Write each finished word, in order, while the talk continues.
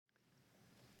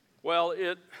Well,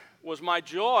 it was my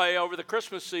joy over the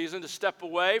Christmas season to step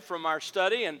away from our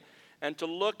study and to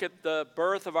look at the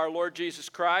birth of our Lord Jesus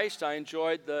Christ. I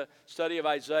enjoyed the study of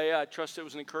Isaiah. I trust it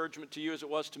was an encouragement to you as it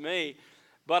was to me.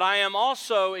 But I am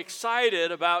also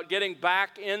excited about getting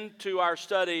back into our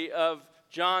study of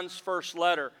John's first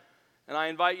letter. And I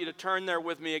invite you to turn there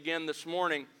with me again this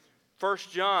morning. 1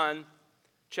 John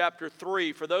chapter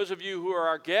 3. For those of you who are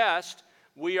our guests,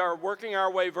 we are working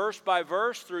our way verse by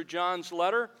verse through John's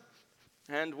letter.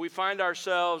 And we find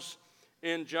ourselves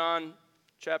in John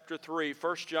chapter 3,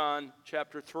 1 John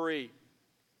chapter 3.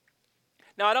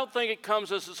 Now, I don't think it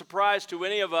comes as a surprise to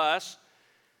any of us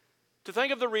to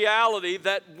think of the reality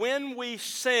that when we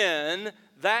sin,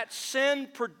 that sin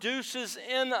produces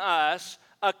in us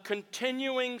a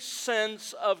continuing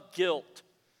sense of guilt.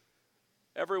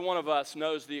 Every one of us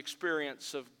knows the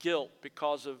experience of guilt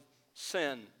because of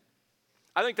sin.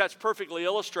 I think that's perfectly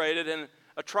illustrated in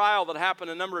a trial that happened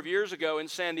a number of years ago in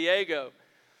San Diego.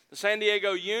 The San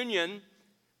Diego Union,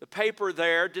 the paper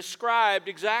there, described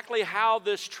exactly how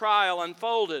this trial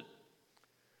unfolded.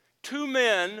 2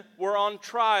 men were on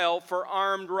trial for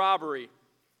armed robbery.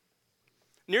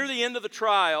 Near the end of the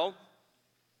trial,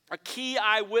 a key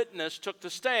eyewitness took the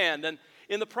stand, and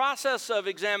in the process of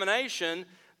examination,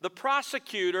 the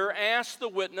prosecutor asked the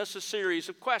witness a series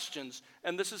of questions,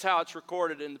 and this is how it's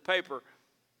recorded in the paper.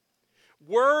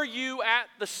 Were you at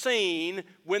the scene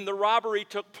when the robbery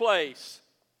took place?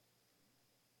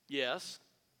 Yes.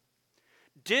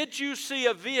 Did you see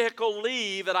a vehicle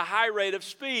leave at a high rate of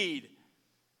speed?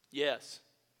 Yes.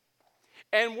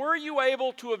 And were you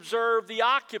able to observe the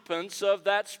occupants of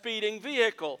that speeding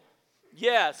vehicle?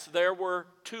 Yes, there were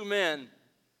 2 men.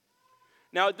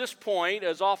 Now at this point,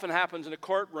 as often happens in a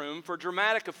courtroom, for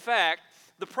dramatic effect,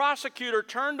 the prosecutor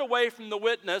turned away from the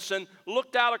witness and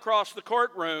looked out across the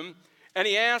courtroom, and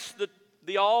he asked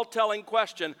the all-telling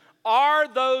question,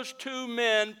 are those 2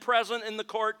 men present in the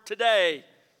court today?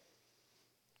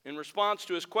 In response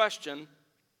to his question,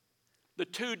 the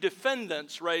 2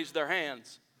 defendants raised their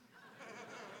hands.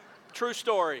 True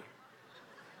story.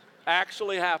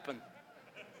 Actually happened.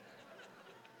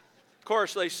 Of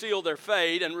course, they sealed their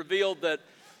fate and revealed that,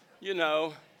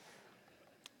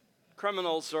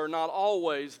 criminals are not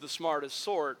always the smartest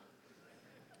sort.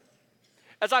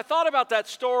 As I thought about that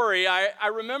story, I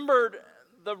remembered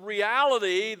the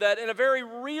reality that in a very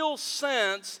real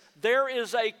sense, there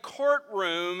is a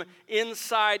courtroom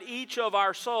inside each of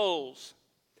our souls.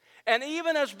 And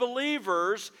even as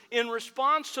believers, in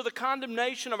response to the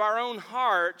condemnation of our own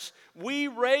hearts, we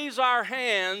raise our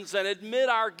hands and admit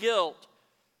our guilt.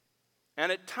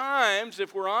 And at times,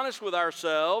 if we're honest with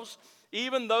ourselves,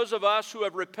 even those of us who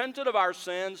have repented of our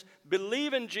sins,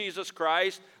 believe in Jesus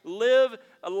Christ, live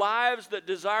lives that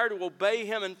desire to obey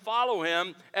Him and follow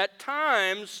Him, at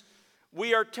times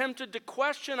we are tempted to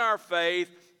question our faith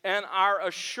and our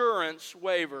assurance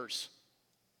wavers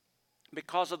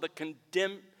because of the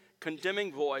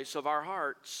condemning voice of our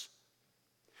hearts.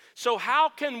 So how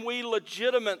can we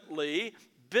legitimately,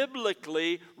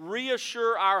 biblically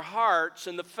reassure our hearts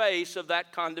in the face of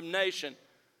that condemnation?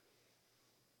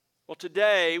 Well,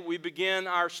 today we begin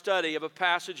our study of a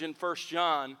passage in 1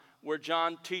 John where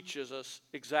John teaches us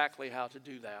exactly how to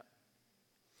do that.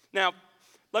 Now,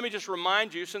 let me just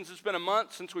remind you, since it's been a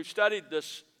month since we've studied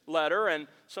this letter, and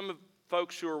some of the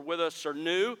folks who are with us are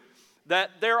new,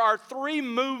 that there are 3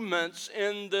 movements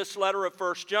in this letter of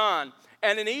 1 John.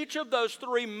 And in each of those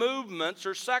 3 movements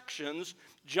or sections,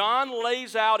 John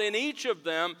lays out in each of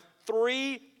them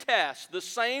 3 tests. The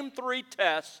same 3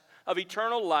 tests of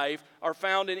eternal life are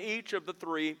found in each of the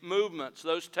 3 movements.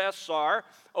 Those tests are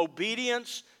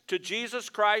obedience to Jesus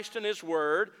Christ and His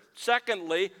Word.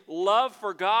 Secondly, love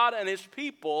for God and His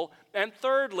people. And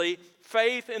thirdly,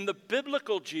 faith in the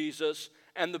biblical Jesus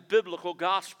and the biblical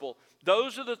gospel.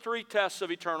 Those are the 3 tests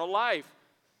of eternal life.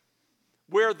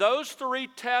 Where those 3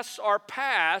 tests are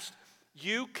passed,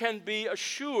 you can be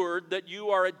assured that you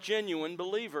are a genuine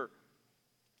believer.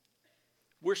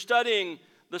 We're studying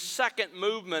the second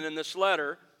movement in this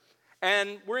letter,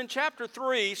 and we're in chapter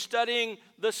 3 studying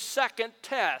the second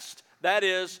test, that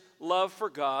is, love for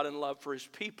God and love for His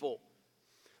people.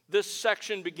 This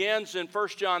section begins in 1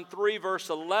 John 3, verse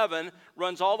 11,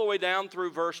 runs all the way down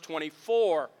through verse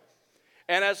 24.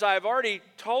 And as I've already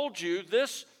told you,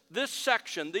 this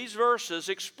section, these verses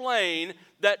explain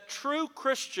that true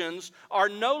Christians are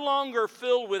no longer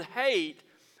filled with hate,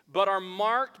 but are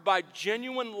marked by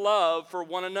genuine love for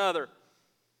one another.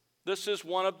 This is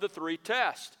one of the 3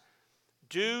 tests.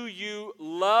 Do you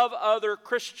love other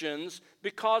Christians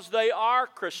because they are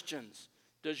Christians?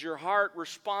 Does your heart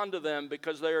respond to them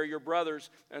because they are your brothers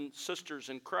and sisters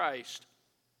in Christ?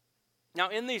 Now,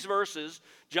 in these verses,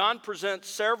 John presents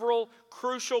several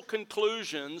crucial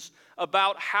conclusions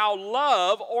about how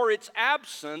love, or its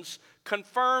absence,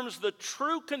 confirms the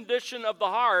true condition of the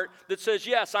heart that says,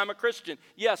 yes, I'm a Christian.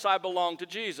 Yes, I belong to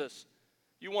Jesus.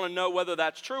 You want to know whether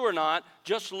that's true or not,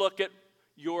 just look at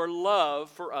your love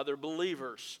for other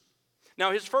believers.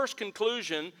 Now, his first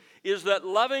conclusion is that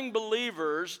loving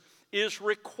believers is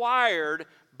required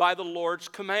by the Lord's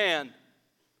command.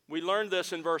 We learned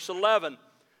this in verse 11.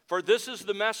 For this is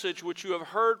the message which you have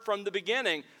heard from the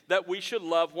beginning, that we should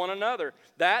love one another.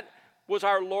 That was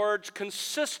our Lord's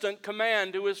consistent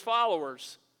command to his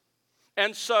followers.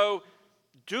 And so,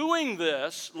 doing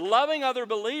this, loving other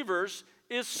believers,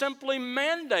 is simply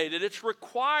mandated. It's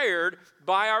required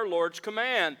by our Lord's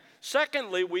command.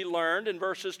 Secondly, we learned in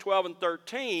verses 12 and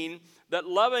 13 that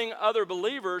loving other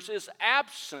believers is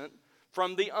absent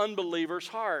from the unbeliever's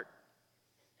heart.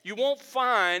 You won't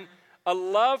find a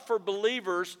love for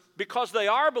believers because they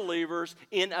are believers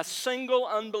in a single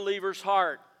unbeliever's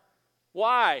heart.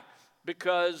 Why?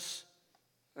 Because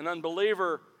an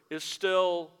unbeliever is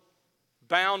still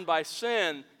bound by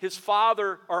sin. His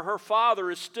father or her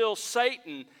father is still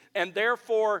Satan, and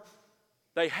therefore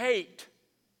they hate.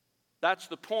 That's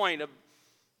the point of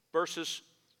verses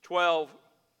 12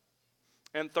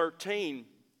 and 13.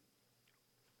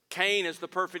 Cain is the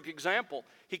perfect example.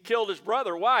 He killed his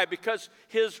brother. Why? Because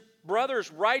his brother's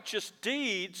righteous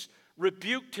deeds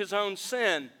rebuked his own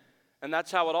sin. And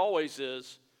that's how it always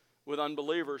is with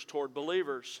unbelievers toward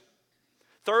believers.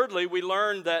 Thirdly, we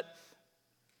learned that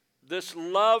this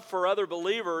love for other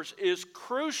believers is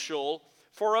crucial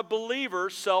for a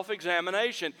believer's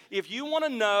self-examination. If you want to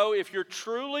know if you're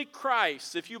truly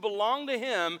Christ, if you belong to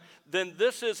him, then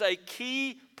this is a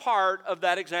key part of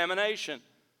that examination.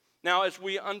 Now, as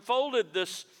we unfolded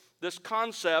this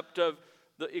concept of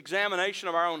the examination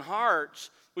of our own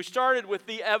hearts, we started with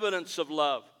the evidence of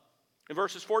love. In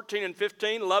verses 14 and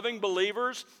 15, loving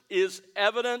believers is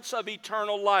evidence of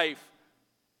eternal life.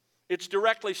 It's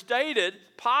directly stated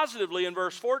positively in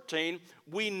verse 14,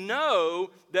 we know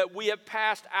that we have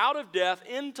passed out of death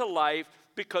into life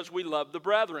because we love the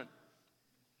brethren.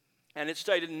 And it's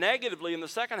stated negatively in the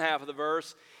second half of the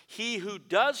verse, he who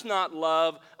does not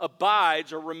love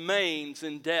abides or remains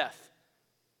in death.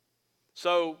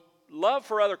 So, love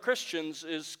for other Christians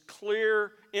is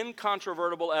clear,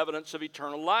 incontrovertible evidence of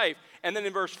eternal life. And then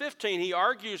in verse 15, he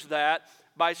argues that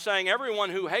by saying everyone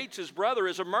who hates his brother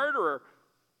is a murderer.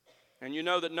 And you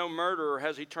know that no murderer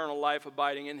has eternal life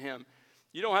abiding in him.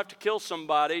 You don't have to kill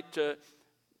somebody to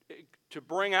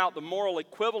bring out the moral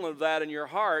equivalent of that in your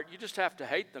heart. You just have to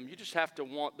hate them. You just have to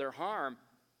want their harm.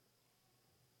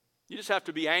 You just have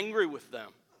to be angry with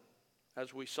them,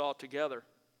 as we saw together.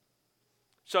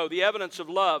 So the evidence of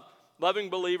love, loving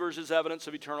believers is evidence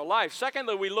of eternal life.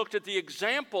 Secondly, we looked at the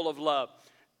example of love.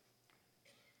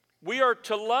 We are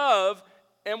to love,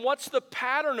 and what's the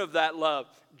pattern of that love?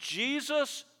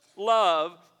 Jesus'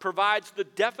 love provides the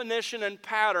definition and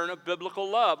pattern of biblical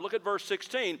love. Look at verse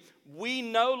 16. We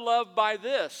know love by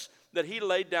this, that he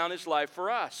laid down his life for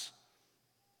us.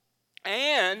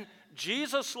 And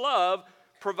Jesus' love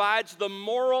provides the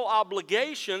moral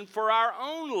obligation for our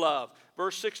own love.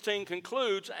 Verse 16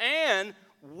 concludes, and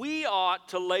we ought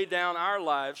to lay down our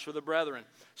lives for the brethren.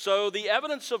 So the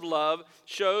evidence of love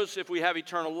shows if we have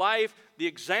eternal life. The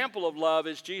example of love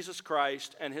is Jesus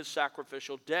Christ and his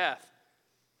sacrificial death.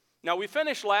 Now, we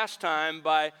finished last time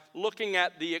by looking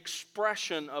at the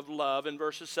expression of love in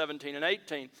verses 17 and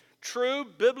 18. True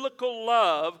biblical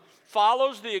love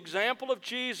follows the example of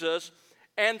Jesus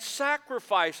and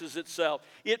sacrifices itself.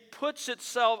 It puts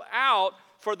itself out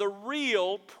for the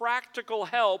real practical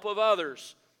help of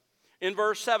others. In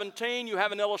verse 17, you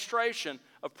have an illustration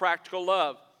of practical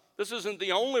love. This isn't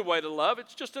the only way to love,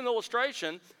 it's just an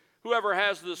illustration. Whoever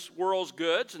has this world's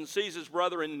goods and sees his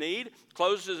brother in need,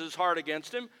 closes his heart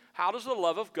against him, how does the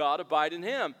love of God abide in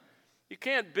him? You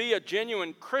can't be a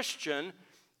genuine Christian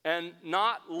and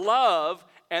not love,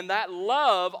 and that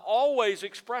love always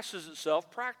expresses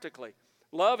itself practically.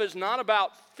 Love is not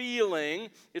about feeling.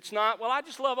 It's not, well, I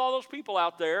just love all those people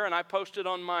out there and I post it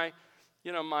on my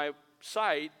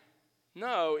site.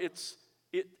 No,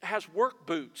 it has work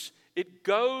boots. It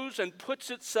goes and puts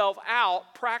itself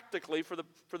out practically for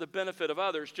the benefit of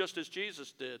others, just as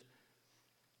Jesus did.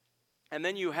 And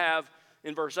then you have,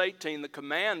 in verse 18, the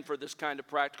command for this kind of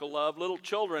practical love. Little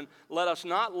children, let us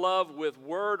not love with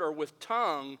word or with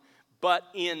tongue, but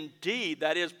in deed.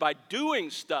 That is, by doing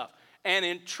stuff. And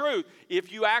in truth,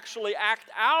 if you actually act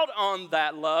out on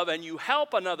that love and you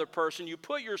help another person, you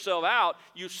put yourself out,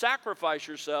 you sacrifice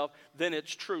yourself, then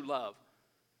it's true love.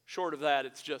 Short of that,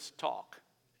 it's just talk.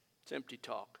 It's empty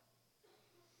talk.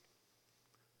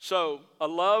 So, a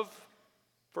love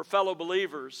for fellow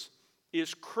believers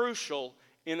is crucial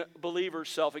in a believer's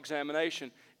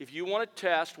self-examination. If you want to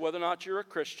test whether or not you're a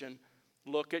Christian,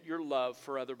 look at your love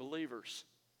for other believers.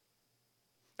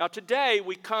 Now, today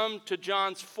we come to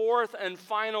John's fourth and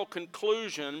final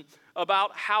conclusion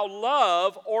about how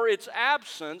love, or its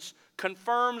absence,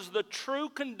 confirms the true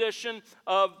condition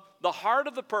of the heart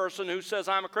of the person who says,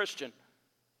 I'm a Christian.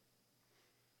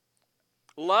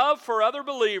 Love for other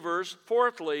believers,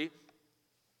 fourthly,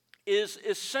 is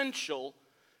essential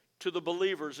to the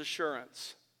believer's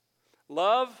assurance.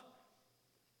 Love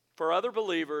for other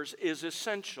believers is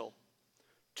essential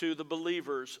to the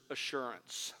believer's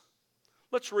assurance.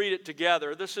 Let's read it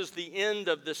together. This is the end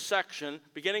of this section,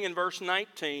 beginning in verse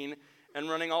 19 and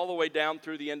running all the way down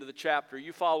through the end of the chapter.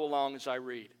 You follow along as I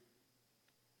read.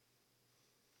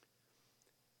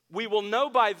 We will know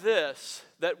by this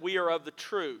that we are of the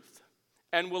truth,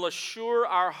 and will assure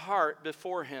our heart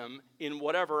before him in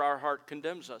whatever our heart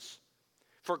condemns us.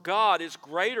 For God is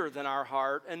greater than our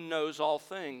heart and knows all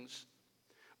things.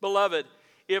 Beloved,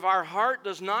 if our heart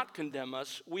does not condemn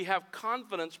us, we have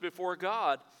confidence before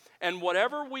God, and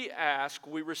whatever we ask,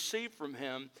 we receive from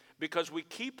him, because we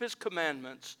keep his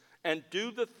commandments and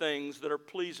do the things that are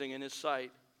pleasing in his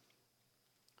sight.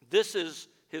 This is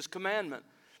his commandment,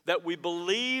 that we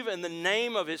believe in the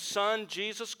name of his Son,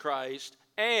 Jesus Christ,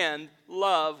 and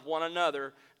love one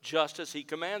another just as he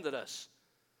commanded us.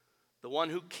 The one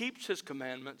who keeps his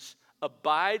commandments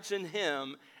abides in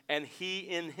him, and he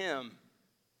in him.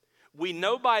 We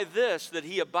know by this that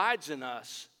he abides in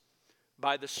us,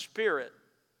 by the Spirit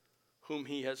whom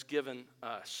he has given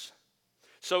us.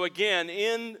 So again,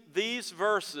 in these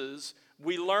verses,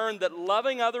 we learn that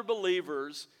loving other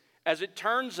believers, as it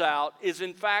turns out, is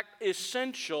in fact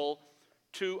essential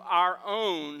to our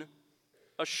own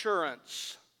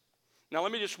assurance. Now,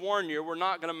 let me just warn you, we're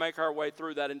not going to make our way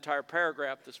through that entire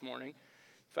paragraph this morning. In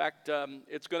fact,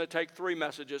 it's going to take 3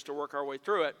 messages to work our way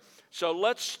through it. So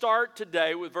let's start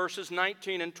today with verses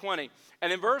 19 and 20.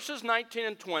 And in verses 19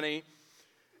 and 20,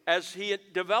 as he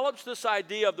develops this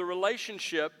idea of the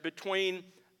relationship between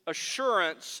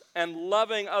assurance and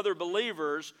loving other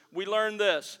believers, we learn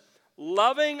this: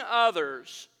 loving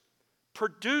others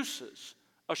produces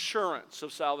assurance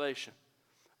of salvation.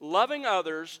 Loving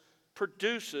others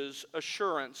produces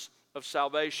assurance of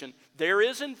salvation. There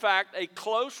is, in fact, a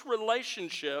close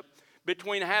relationship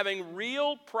between having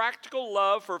real practical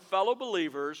love for fellow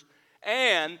believers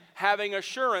and having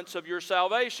assurance of your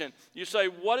salvation. You say,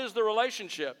 what is the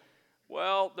relationship?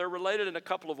 Well, they're related in a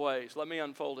couple of ways. Let me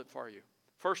unfold it for you.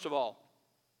 First of all,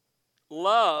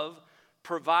 love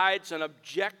provides an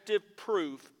objective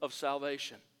proof of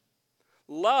salvation.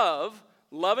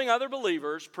 Loving other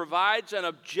believers, provides an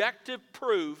objective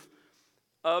proof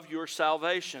of your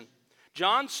salvation.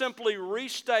 John simply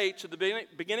restates at the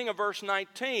beginning of verse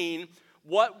 19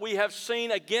 what we have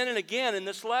seen again and again in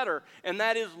this letter, and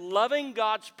that is loving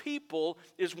God's people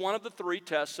is one of the 3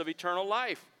 tests of eternal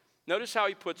life. Notice how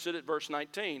he puts it at verse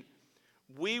 19.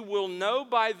 We will know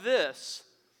by this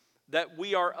that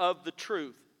we are of the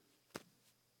truth.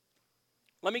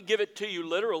 Let me give it to you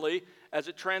literally as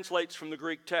it translates from the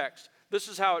Greek text. This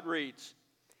is how it reads.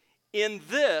 In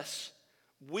this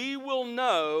we will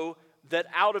know that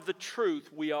out of the truth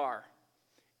we are.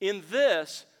 In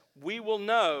this we will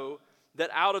know that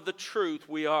out of the truth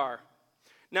we are.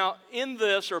 Now, in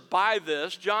this or by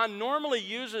this, John normally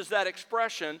uses that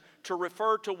expression to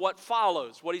refer to what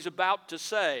follows, what he's about to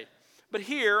say. But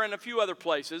here and a few other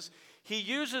places, he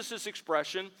uses this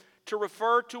expression to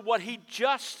refer to what he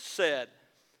just said.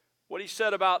 What he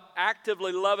said about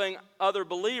actively loving other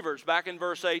believers back in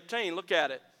verse 18. Look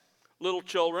at it. Little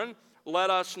children, let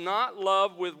us not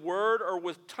love with word or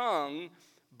with tongue,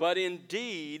 but in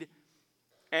deed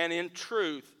and in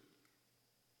truth.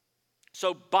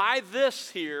 So by this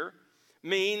here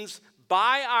means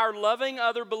by our loving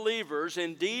other believers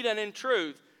in deed and in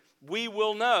truth, we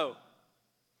will know.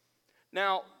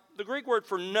 Now, the Greek word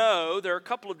for know, there are a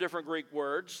couple of different Greek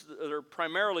words that are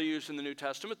primarily used in the New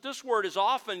Testament. This word is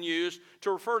often used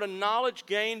to refer to knowledge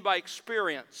gained by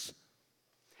experience.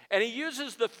 And he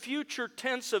uses the future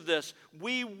tense of this.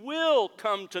 We will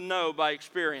come to know by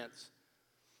experience.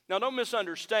 Now, don't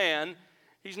misunderstand.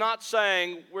 He's not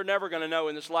saying we're never going to know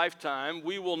in this lifetime.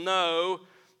 We will know,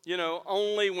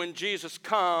 only when Jesus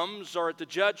comes or at the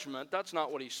judgment. That's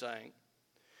not what he's saying.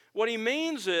 What he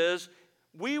means is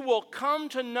we will come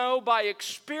to know by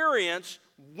experience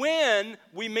when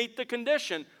we meet the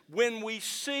condition, when we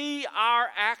see our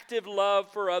active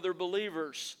love for other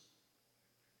believers.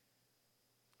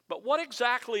 But what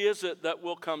exactly is it that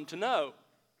we'll come to know?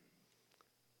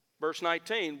 Verse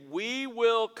 19, we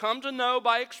will come to know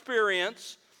by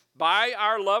experience, by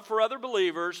our love for other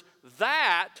believers,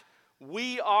 that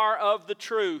we are of the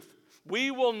truth.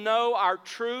 We will know our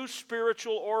true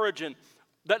spiritual origin.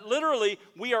 That literally,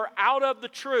 we are out of the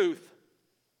truth.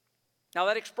 Now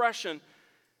that expression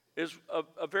is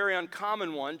a very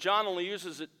uncommon one. John only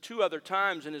uses it 2 other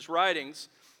times in his writings.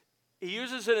 He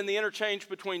uses it in the interchange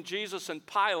between Jesus and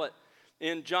Pilate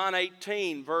in John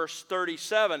 18, verse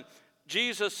 37.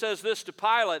 Jesus says this to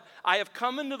Pilate, I have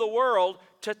come into the world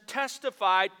to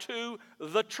testify to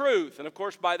the truth. And of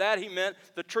course, by that he meant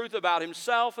the truth about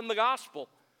himself and the gospel.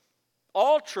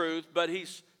 All truth, but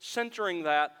he's centering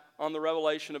that on the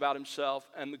revelation about himself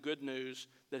and the good news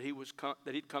that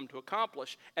he'd come to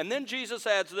accomplish. And then Jesus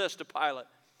adds this to Pilate,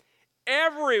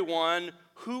 everyone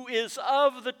who is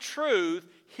of the truth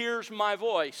hears my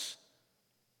voice.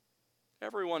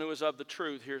 Everyone who is of the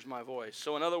truth hears my voice.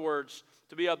 So in other words,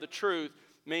 to be of the truth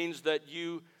means that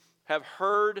you have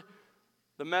heard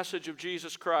the message of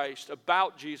Jesus Christ,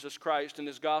 about Jesus Christ and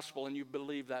his gospel, and you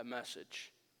believe that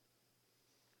message.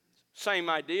 Same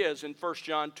idea as in 1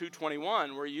 John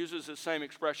 2:21, where he uses the same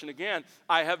expression again.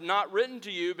 I have not written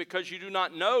to you because you do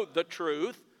not know the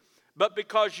truth, but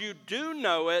because you do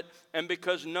know it, and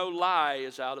because no lie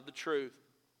is out of the truth.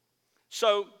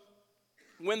 So,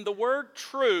 when the word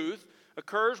truth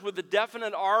occurs with a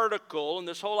definite article, and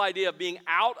this whole idea of being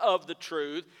out of the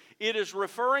truth, it is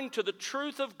referring to the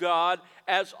truth of God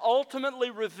as ultimately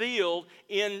revealed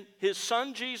in his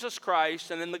Son Jesus Christ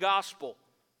and in the gospel.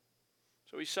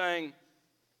 So he's saying,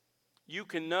 you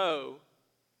can know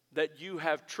that you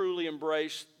have truly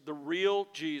embraced the real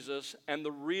Jesus and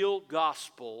the real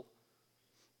gospel.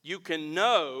 You can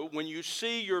know when you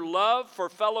see your love for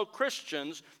fellow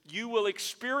Christians, you will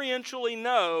experientially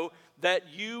know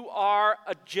that you are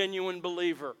a genuine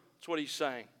believer. That's what he's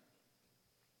saying.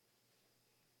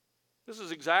 This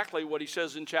is exactly what he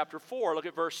says in chapter 4. Look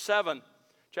at verse 7.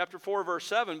 Chapter 4, verse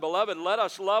 7, Beloved, let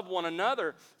us love one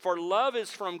another, for love is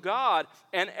from God,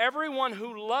 and everyone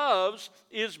who loves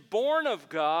is born of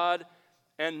God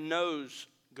and knows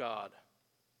God.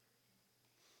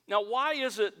 Now, why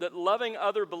is it that loving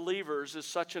other believers is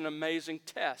such an amazing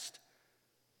test?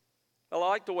 Well, I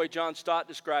like the way John Stott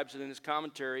describes it in his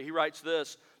commentary. He writes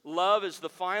this, love is the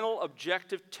final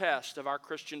objective test of our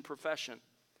Christian profession.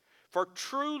 For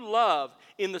true love,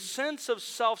 in the sense of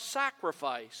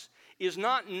self-sacrifice, is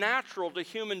not natural to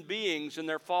human beings in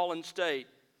their fallen state.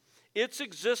 Its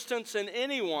existence in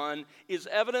anyone is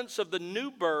evidence of the new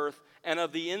birth and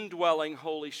of the indwelling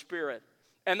Holy Spirit.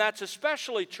 And that's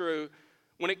especially true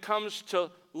when it comes to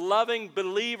loving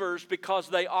believers because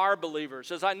they are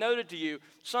believers. As I noted to you,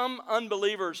 some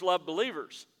unbelievers love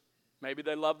believers. Maybe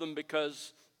they love them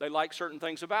because they like certain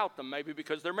things about them. Maybe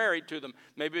because they're married to them.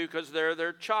 Maybe because they're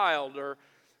their child or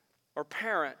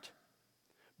parent.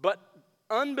 But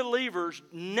unbelievers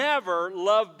never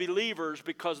love believers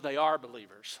because they are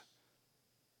believers.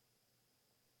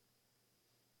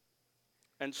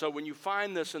 And so when you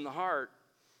find this in the heart,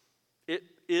 it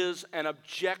is an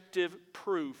objective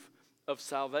proof of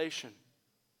salvation.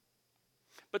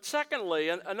 But secondly,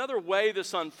 another way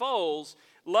this unfolds,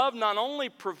 love not only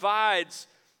provides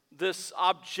this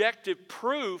objective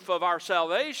proof of our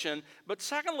salvation, but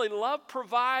secondly, love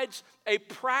provides a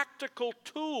practical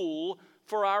tool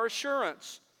for our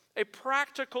assurance. A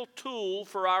practical tool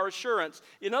for our assurance.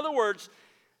 In other words,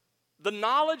 the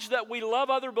knowledge that we love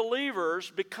other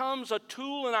believers becomes a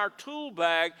tool in our tool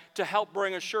bag to help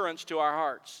bring assurance to our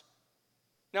hearts.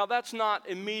 Now, that's not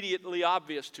immediately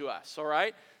obvious to us, all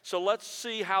right? So let's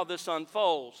see how this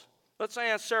unfolds. Let's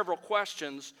ask several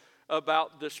questions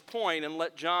about this point and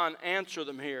let John answer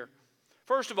them here.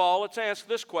 First of all, let's ask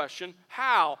this question,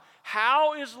 how?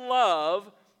 How is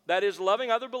love, that is loving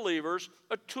other believers,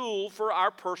 a tool for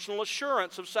our personal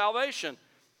assurance of salvation?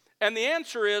 And the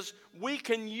answer is, we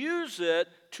can use it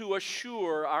to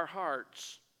assure our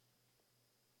hearts.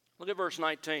 Look at verse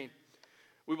 19.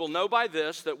 We will know by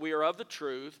this that we are of the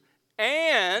truth,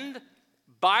 and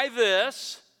by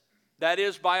this, that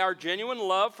is by our genuine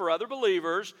love for other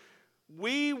believers,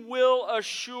 we will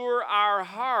assure our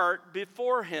heart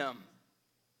before Him.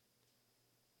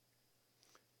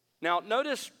 Now,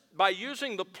 notice by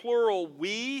using the plural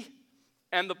we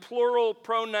and the plural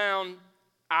pronoun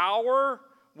our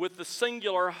with the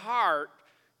singular heart,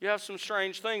 you have some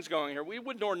strange things going here. We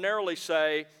wouldn't ordinarily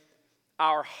say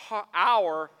our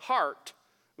heart.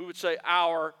 We would say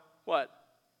our what?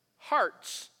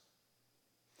 Hearts.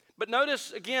 But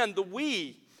notice again the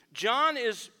we. John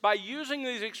is, by using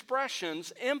these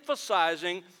expressions,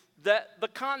 emphasizing that the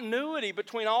continuity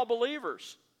between all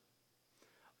believers.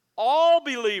 All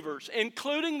believers,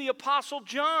 including the Apostle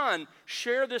John,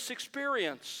 share this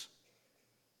experience.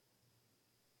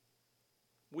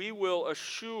 We will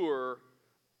assure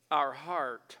our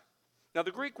heart. Now,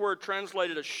 the Greek word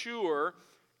translated assure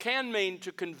can mean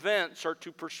to convince or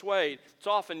to persuade. It's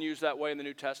often used that way in the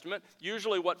New Testament.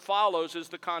 Usually what follows is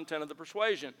the content of the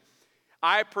persuasion.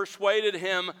 I persuaded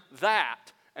him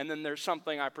that, and then there's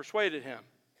something I persuaded him.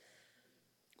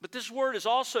 But this word is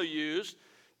also used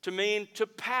to mean to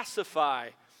pacify,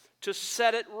 to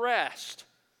set at rest,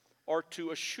 or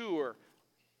to assure.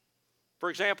 For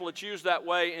example, it's used that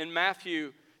way in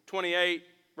Matthew 28,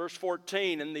 verse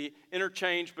 14, in the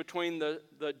interchange between the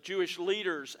Jewish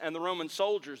leaders and the Roman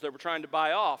soldiers that were trying to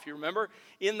buy off. You remember?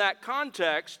 In that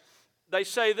context, they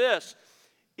say this: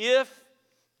 if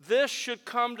this should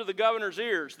come to the governor's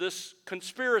ears, this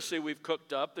conspiracy we've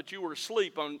cooked up that you were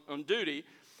asleep on duty,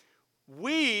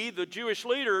 we, the Jewish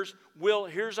leaders, will,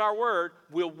 here's our word,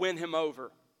 will win him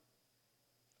over.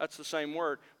 That's the same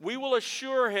word. We will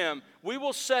assure him, we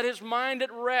will set his mind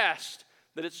at rest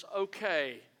that it's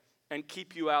okay and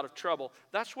keep you out of trouble.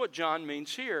 That's what John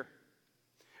means here.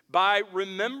 By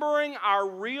remembering our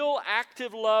real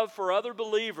active love for other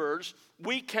believers,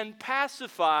 we can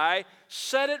pacify,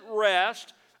 set at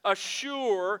rest,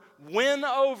 assure, win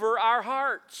over our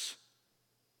hearts.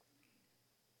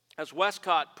 As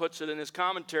Westcott puts it in his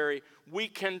commentary, we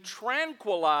can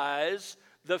tranquilize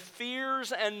the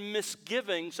fears and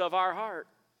misgivings of our heart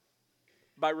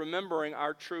by remembering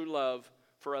our true love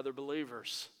for other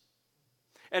believers.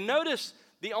 And notice,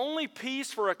 the only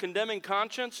peace for a condemning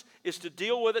conscience is to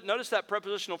deal with it. Notice that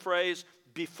prepositional phrase,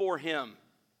 before him.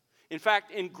 In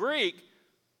fact, in Greek,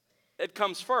 it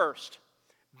comes first.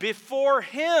 Before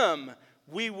him,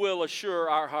 we will assure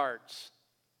our hearts.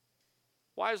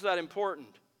 Why is that important?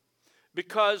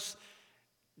 Because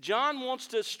John wants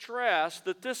to stress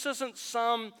that this isn't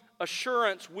some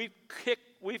assurance we've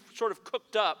sort of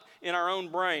cooked up in our own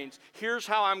brains. Here's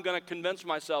how I'm going to convince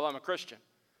myself I'm a Christian.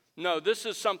 No, this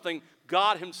is something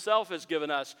God himself has given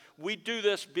us. We do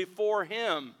this before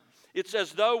him. It's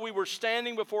as though we were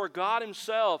standing before God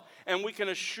himself, and we can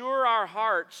assure our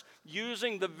hearts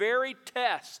using the very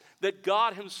tests that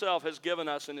God himself has given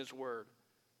us in his word.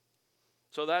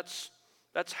 So that's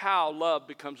how love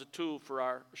becomes a tool for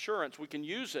our assurance. We can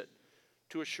use it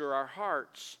to assure our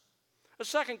hearts. A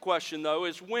second question, though,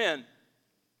 is when.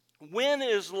 When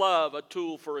is love a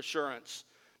tool for assurance?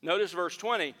 Notice verse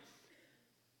 20.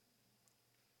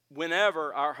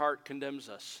 Whenever our heart condemns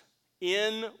us.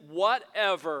 In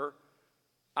whatever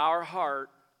our heart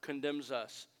condemns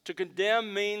us. To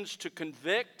condemn means to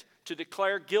convict, to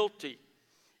declare guilty.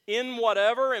 In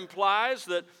whatever implies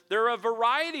that there are a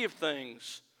variety of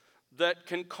things that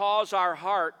can cause our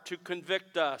heart to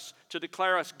convict us, to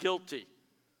declare us guilty.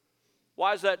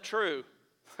 Why is that true?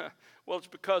 Well, it's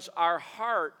because our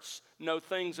hearts know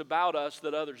things about us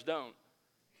that others don't.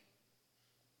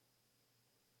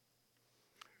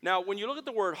 Now, when you look at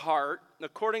the word heart,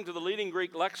 according to the leading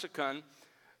Greek lexicon,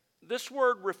 this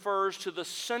word refers to the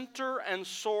center and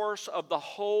source of the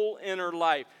whole inner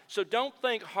life. So don't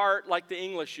think heart like the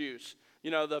English use,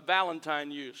 the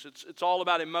Valentine use. It's all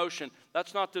about emotion.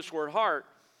 That's not this word heart.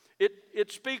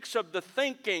 It speaks of the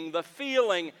thinking, the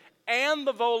feeling, and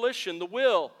the volition, the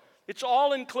will. It's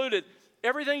all included.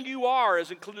 Everything you are is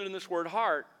included in this word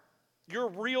heart. Your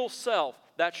real self,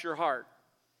 that's your heart.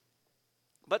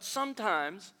 But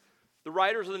sometimes the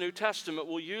writers of the New Testament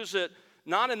will use it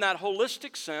not in that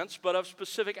holistic sense, but of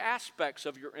specific aspects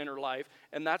of your inner life,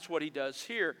 and that's what he does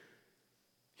here.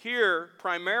 Here,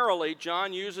 primarily,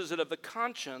 John uses it of the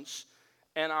conscience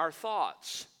and our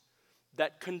thoughts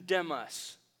that condemn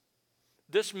us.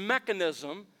 This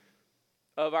mechanism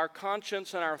of our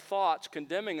conscience and our thoughts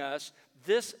condemning us,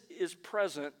 this is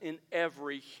present in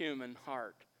every human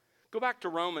heart. Go back to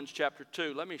Romans chapter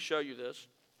 2. Let me show you this.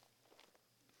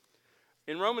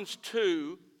 In Romans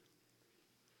 2,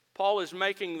 Paul is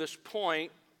making this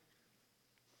point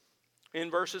in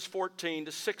verses 14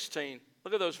 to 16.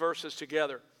 Look at those verses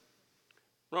together.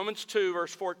 Romans 2,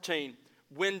 verse 14.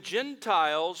 When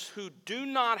Gentiles who do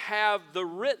not have the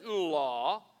written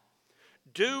law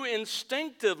do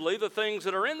instinctively the things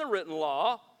that are in the written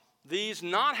law, these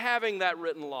not having that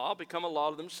written law become a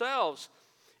law to themselves.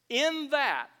 In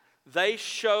that they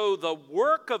show the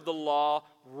work of the law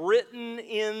written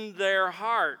in their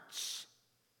hearts.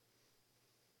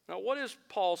 Now, what is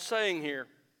Paul saying here?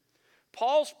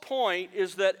 Paul's point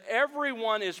is that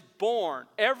everyone is born,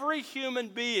 every human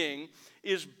being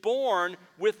is born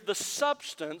with the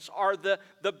substance or the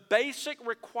basic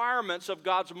requirements of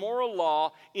God's moral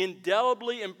law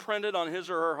indelibly imprinted on his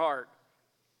or her heart.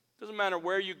 Doesn't matter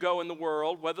where you go in the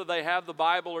world, whether they have the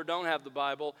Bible or don't have the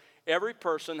Bible, every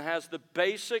person has the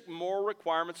basic moral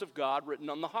requirements of God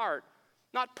written on the heart.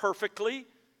 Not perfectly,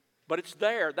 but it's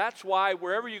there. That's why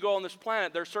wherever you go on this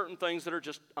planet, there are certain things that are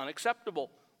just unacceptable.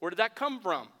 Where did that come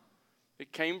from?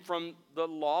 It came from the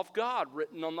law of God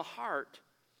written on the heart.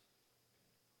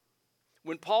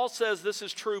 When Paul says this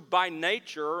is true by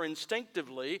nature or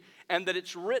instinctively, and that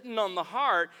it's written on the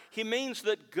heart, he means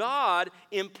that God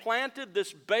implanted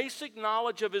this basic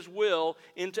knowledge of his will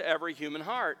into every human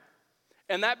heart.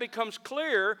 And that becomes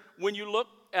clear when you look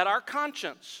at our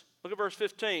conscience. Look at verse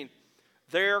 15.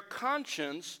 Their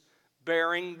conscience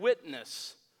bearing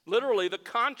witness. Literally, the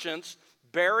conscience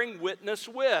bearing witness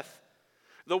with.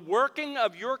 The working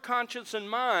of your conscience and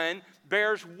mine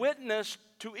bears witness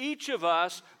to each of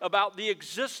us about the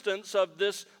existence of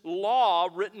this law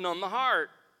written on the heart.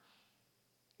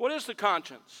 What is the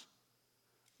conscience?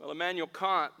 Well, Immanuel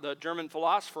Kant, the German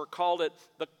philosopher, called it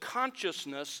the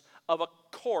consciousness of a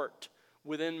court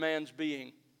within man's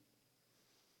being.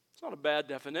 It's not a bad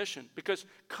definition, because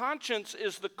conscience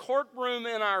is the courtroom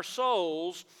in our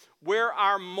souls where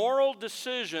our moral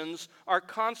decisions are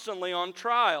constantly on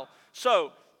trial.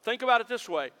 So, think about it this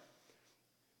way.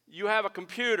 You have a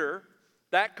computer.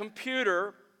 That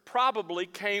computer probably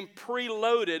came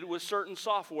preloaded with certain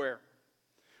software.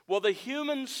 Well, the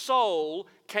human soul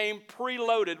came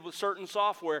preloaded with certain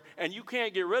software, and you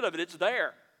can't get rid of it. It's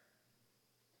there.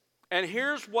 And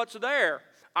here's what's there.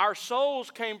 Our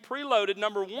souls came preloaded,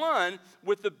 number one,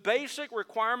 with the basic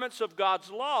requirements of God's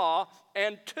law,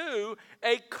 and two,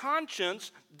 a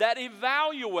conscience that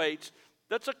evaluates.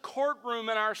 That's a courtroom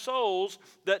in our souls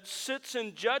that sits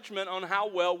in judgment on how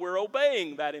well we're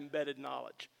obeying that embedded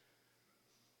knowledge.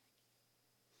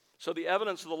 So the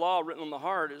evidence of the law written on the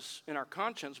heart is in our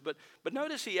conscience. But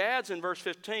notice he adds in verse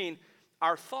 15,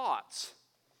 our thoughts.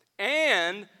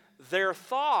 And their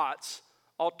thoughts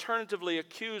alternatively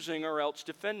accusing or else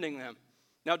defending them.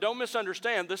 Now don't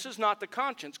misunderstand, this is not the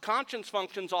conscience. Conscience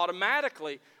functions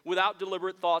automatically without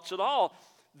deliberate thoughts at all.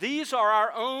 These are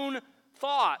our own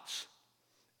thoughts.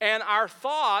 And our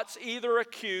thoughts either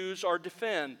accuse or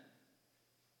defend.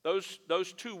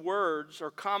 Those two words are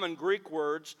common Greek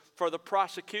words for the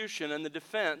prosecution and the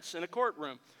defense in a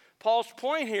courtroom. Paul's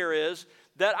point here is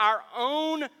that our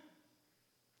own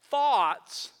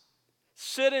thoughts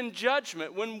sit in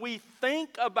judgment. When we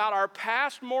think about our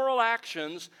past moral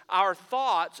actions, our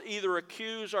thoughts either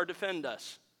accuse or defend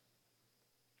us.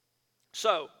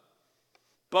 So,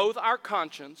 both our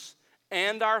conscience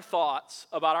and our thoughts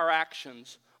about our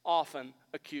actions often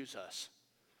accuse us.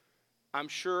 I'm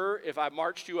sure if I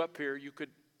marched you up here, you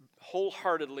could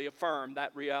wholeheartedly affirm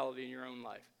that reality in your own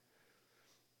life.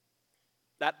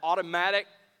 That automatic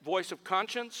voice of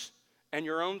conscience and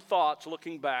your own thoughts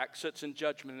looking back sits in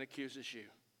judgment and accuses you.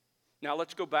 Now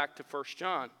let's go back to 1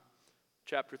 John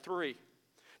chapter 3.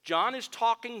 John is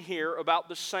talking here about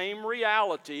the same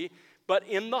reality, but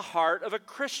in the heart of a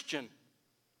Christian.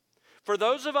 For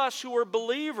those of us who are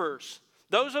believers,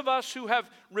 those of us who have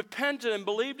repented and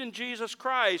believed in Jesus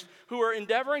Christ, who are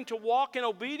endeavoring to walk in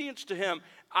obedience to Him,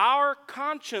 our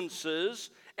consciences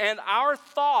and our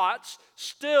thoughts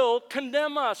still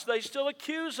condemn us. They still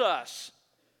accuse us.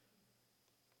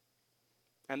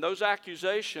 And those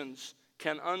accusations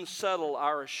can unsettle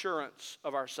our assurance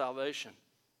of our salvation.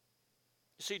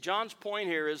 You see, John's point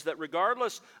here is that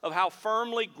regardless of how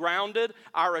firmly grounded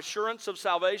our assurance of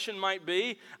salvation might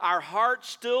be, our hearts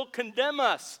still condemn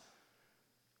us.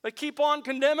 They keep on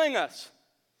condemning us.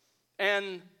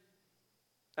 And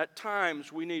at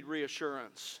times we need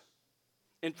reassurance.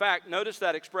 In fact, notice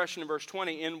that expression in verse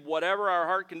 20, in whatever our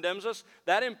heart condemns us,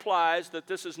 that implies that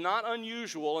this is not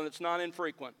unusual and it's not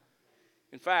infrequent.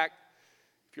 In fact,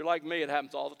 if you're like me, it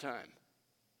happens all the time.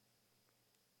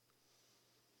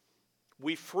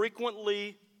 We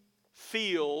frequently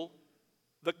feel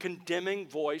the condemning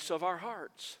voice of our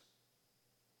hearts.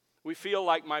 We feel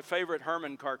like my favorite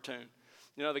Herman cartoon.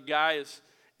 You know, the guy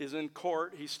is in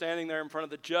court. He's standing there in front of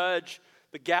the judge.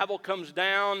 The gavel comes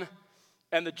down,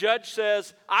 and the judge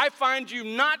says, I find you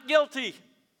not guilty,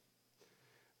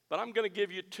 but I'm going to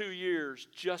give you 2 years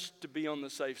just to be on the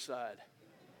safe side.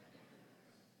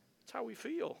 That's how we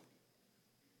feel.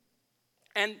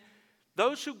 And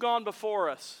those who've gone before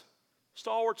us,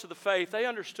 stalwarts of the faith, they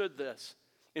understood this.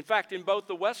 In fact, in both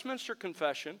the Westminster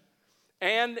Confession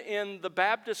and in the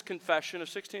Baptist Confession of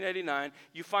 1689,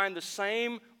 you find the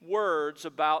same words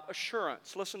about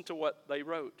assurance. Listen to what they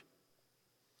wrote.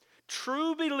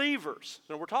 True believers,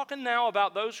 and we're talking now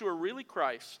about those who are really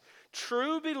Christ,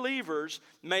 true believers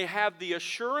may have the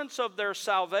assurance of their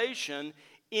salvation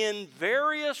in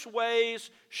various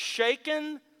ways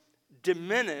shaken,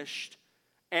 diminished,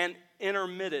 and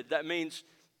intermitted. That means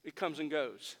it comes and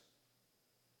goes.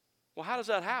 Well, how does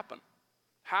that happen?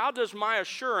 How does my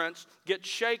assurance get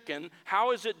shaken?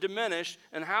 How is it diminished?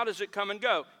 And how does it come and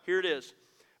go? Here it is.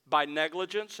 By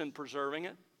negligence in preserving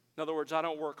it. In other words, I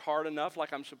don't work hard enough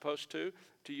like I'm supposed to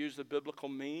use the biblical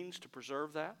means to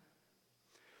preserve that.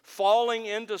 Falling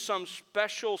into some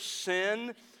special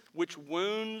sin which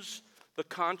wounds the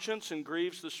conscience and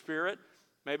grieves the spirit.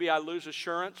 Maybe I lose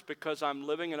assurance because I'm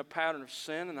living in a pattern of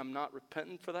sin and I'm not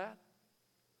repentant for that.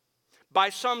 By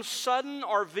some sudden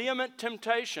or vehement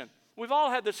temptation. We've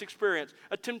all had this experience.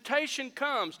 A temptation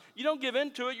comes. You don't give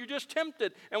in to it. You're just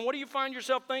tempted. And what do you find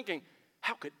yourself thinking?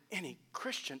 How could any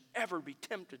Christian ever be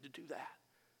tempted to do that?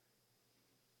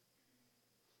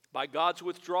 By God's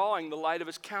withdrawing the light of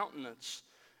his countenance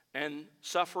and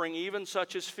suffering even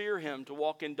such as fear him to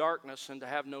walk in darkness and to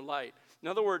have no light. In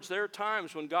other words, there are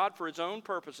times when God, for his own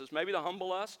purposes, maybe to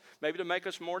humble us, maybe to make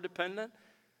us more dependent,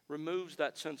 removes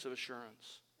that sense of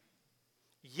assurance.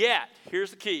 Yet, here's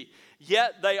the key,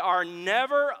 yet they are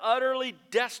never utterly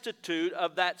destitute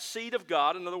of that seed of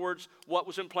God, in other words, what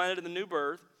was implanted in the new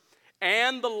birth,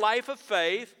 and the life of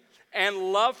faith, and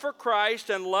love for Christ,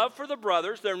 and love for the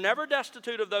brothers. They're never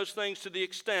destitute of those things to the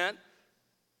extent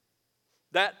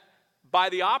that by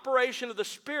the operation of the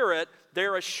Spirit,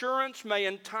 their assurance may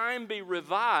in time be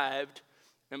revived,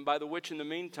 and by the which in the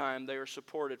meantime they are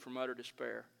supported from utter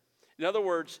despair. In other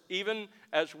words, even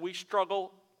as we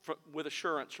struggle with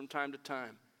assurance from time to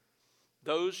time,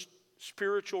 those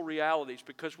spiritual realities,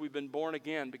 because we've been born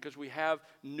again, because we have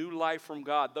new life from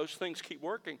God, those things keep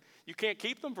working. You can't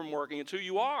keep them from working. It's who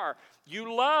you are.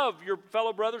 You love your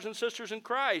fellow brothers and sisters in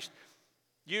Christ.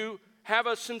 You have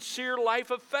a sincere life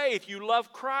of faith. You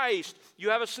love Christ. You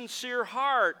have a sincere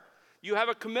heart. You have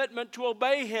a commitment to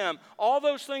obey him. All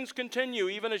those things continue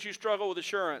even as you struggle with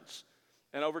assurance.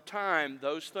 And over time,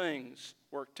 those things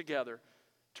work together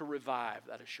to revive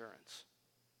that assurance.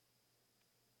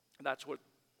 That's what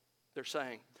they're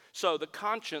saying. So the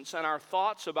conscience and our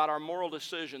thoughts about our moral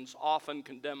decisions often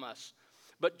condemn us.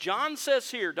 But John says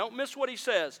here, don't miss what he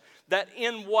says, that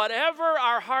in whatever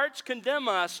our hearts condemn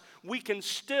us, we can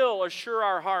still assure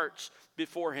our hearts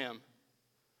before him.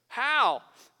 How?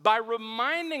 By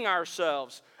reminding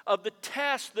ourselves of the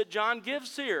test that John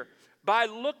gives here. By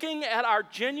looking at our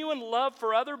genuine love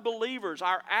for other believers,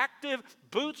 our active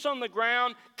boots on the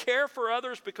ground, care for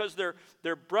others because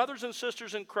they're brothers and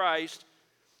sisters in Christ,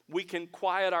 we can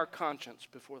quiet our conscience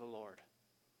before the Lord.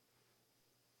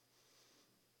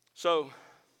 So,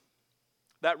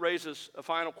 that raises a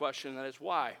final question, and that is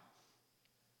why?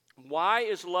 Why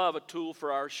is love a tool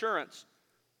for our assurance?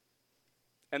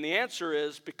 And the answer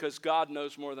is because God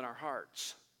knows more than our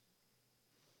hearts.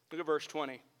 Look at verse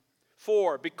 20.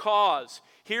 Because,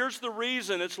 here's the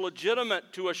reason it's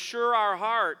legitimate to assure our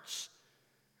hearts.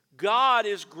 God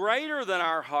is greater than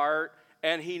our heart,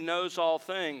 and he knows all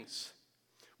things.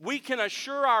 We can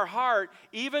assure our heart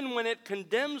even when it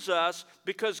condemns us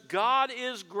because God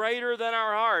is greater than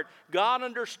our heart. God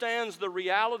understands the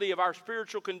reality of our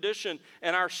spiritual condition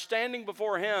and our standing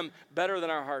before him better than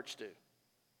our hearts do.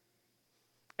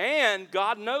 And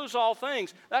God knows all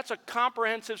things. That's a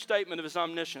comprehensive statement of his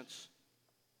omniscience.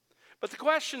 But the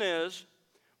question is,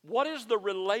 what is the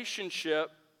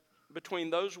relationship between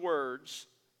those words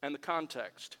and the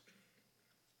context?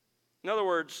 In other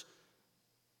words,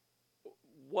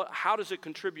 how does it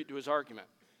contribute to his argument?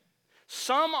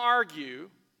 Some argue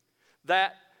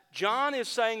that John is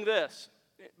saying this.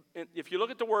 If you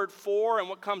look at the word for and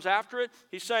what comes after it,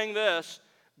 he's saying this: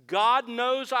 God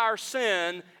knows our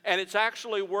sin, and it's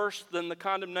actually worse than the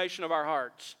condemnation of our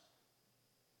hearts.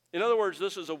 In other words,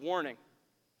 this is a warning.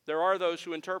 There are those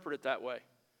who interpret it that way.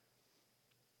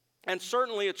 And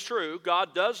certainly it's true.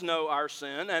 God does know our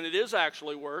sin, and it is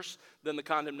actually worse than the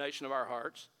condemnation of our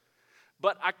hearts.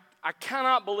 But I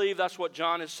cannot believe that's what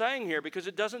John is saying here because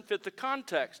it doesn't fit the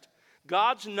context.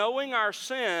 God's knowing our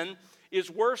sin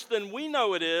is worse than we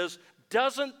know it is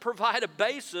doesn't provide a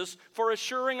basis for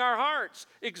assuring our hearts.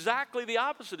 Exactly the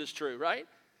opposite is true, right?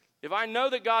 If I know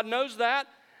that God knows that,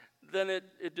 then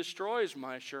it destroys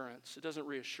my assurance. It doesn't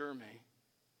reassure me.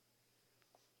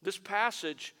 This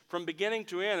passage, from beginning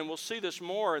to end, and we'll see this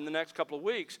more in the next couple of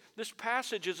weeks, this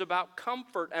passage is about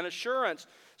comfort and assurance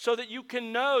so that you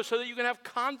can know, so that you can have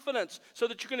confidence, so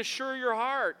that you can assure your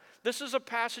heart. This is a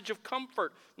passage of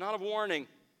comfort, not of warning.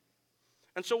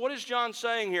 And so what is John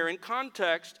saying here? In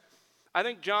context, I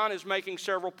think John is making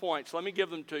several points. Let me give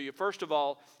them to you. First of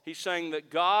all, he's saying that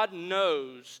God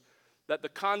knows that the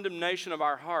condemnation of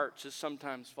our hearts is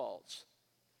sometimes false.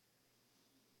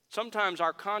 Sometimes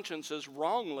our consciences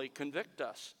wrongly convict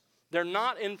us. They're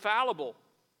not infallible.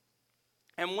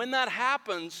 And when that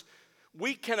happens,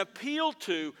 we can appeal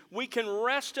to, we can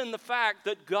rest in the fact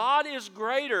that God is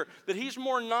greater, that He's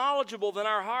more knowledgeable than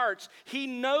our hearts. He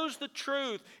knows the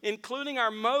truth, including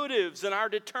our motives and our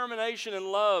determination and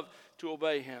love to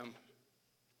obey Him.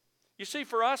 You see,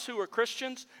 for us who are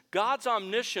Christians, God's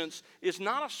omniscience is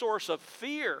not a source of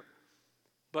fear,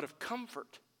 but of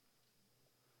comfort.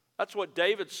 That's what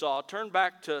David saw. Turn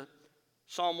back to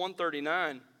Psalm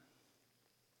 139.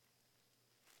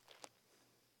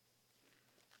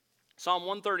 Psalm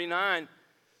 139,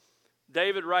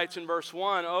 David writes in verse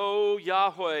 1, "O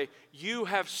Yahweh, you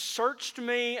have searched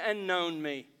me and known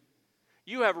me.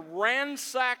 You have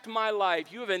ransacked my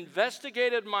life. You have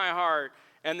investigated my heart."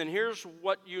 And then here's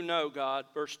what you know, God,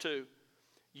 verse 2.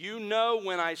 "You know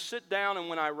when I sit down and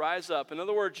when I rise up." In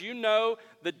other words, you know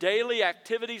the daily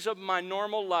activities of my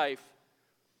normal life.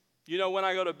 You know when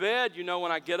I go to bed. You know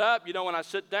when I get up. You know when I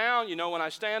sit down. You know when I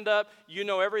stand up. You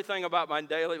know everything about my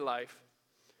daily life.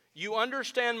 You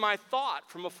understand my thought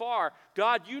from afar.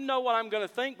 God, you know what I'm going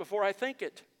to think before I think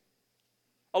it.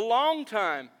 A long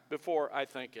time before I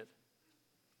think it.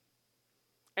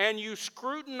 And you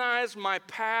scrutinize my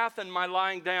path and my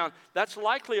lying down. That's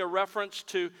likely a reference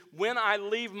to when I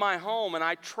leave my home and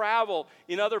I travel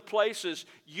in other places.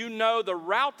 You know the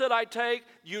route that I take.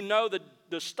 You know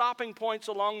the stopping points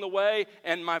along the way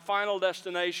and my final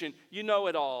destination. You know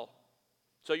it all.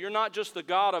 So you're not just the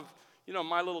God of,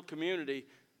 my little community.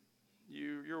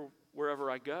 You're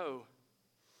wherever I go.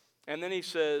 And then he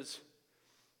says,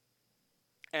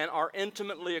 "and are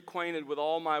intimately acquainted with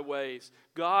all my ways."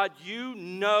 God, you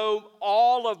know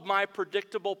all of my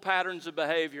predictable patterns of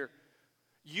behavior.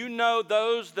 You know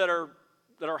those that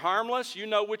are harmless. You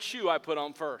know which shoe I put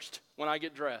on first when I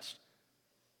get dressed.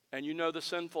 And you know the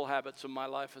sinful habits of my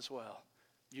life as well.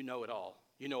 You know it all.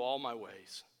 You know all my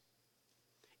ways.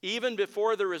 "Even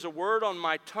before there is a word on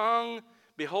my tongue,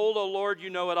 behold, O Lord, you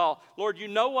know it all." Lord, you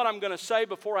know what I'm going to say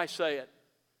before I say it.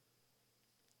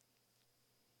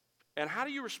 And how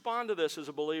do you respond to this as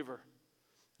a believer?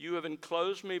 "You have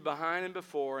enclosed me behind and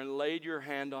before and laid your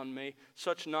hand on me.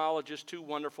 Such knowledge is too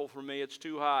wonderful for me. It's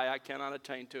too high. I cannot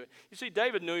attain to it." You see,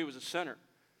 David knew he was a sinner.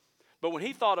 But when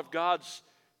he thought of God's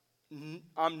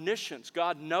omniscience,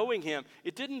 God knowing him,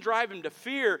 it didn't drive him to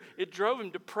fear. It drove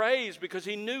him to praise because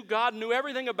he knew God knew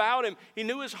everything about him. He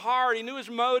knew his heart. He knew his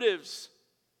motives.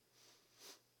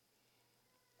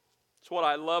 It's what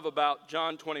I love about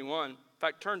John 21. In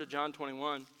fact, turn to John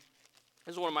 21.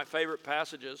 This is one of my favorite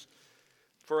passages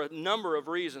for a number of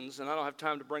reasons, and I don't have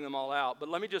time to bring them all out. But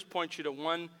let me just point you to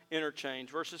one interchange.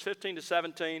 Verses 15 to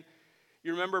 17.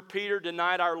 You remember Peter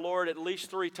denied our Lord at least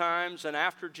 3 times, and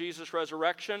after Jesus'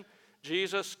 resurrection,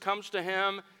 Jesus comes to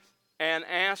him and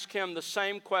asks him the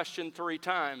same question 3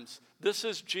 times. This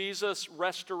is Jesus'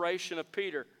 restoration of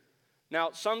Peter.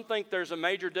 Now, some think there's a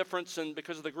major difference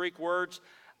because of the Greek words.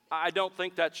 I don't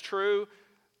think that's true,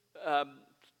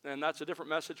 and that's a different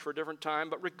message for a different time.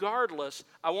 But regardless,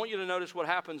 I want you to notice what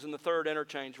happens in the third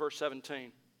interchange, verse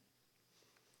 17.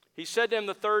 He said to him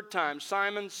the 3rd time,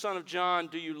 "Simon, son of John,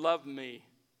 do you love me?"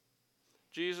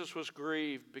 Jesus was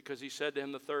grieved because he said to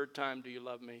him the 3rd time, "Do you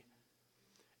love me?"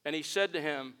 And he said to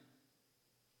him,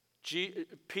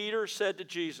 Peter said to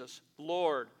Jesus,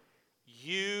 "Lord,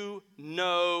 you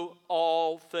know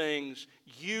all things.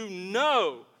 You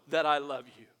know that I love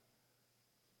you."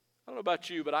 I don't know about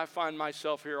you, but I find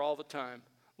myself here all the time.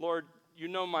 Lord, you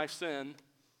know my sin,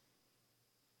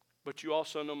 but you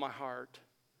also know my heart.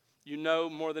 You know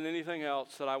more than anything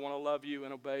else that I want to love you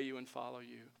and obey you and follow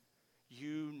you.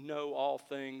 You know all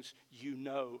things. You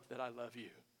know that I love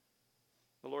you.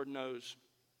 The Lord knows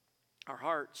our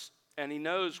hearts, and He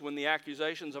knows when the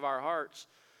accusations of our hearts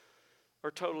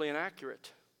are totally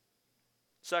inaccurate.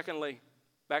 Secondly,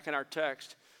 back in our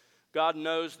text, God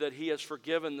knows that He has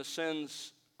forgiven the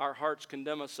sins our hearts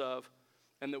condemn us of,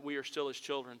 and that we are still His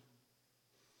children.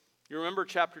 You remember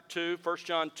chapter 2, 1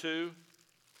 John 2?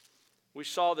 We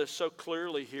saw this so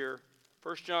clearly here.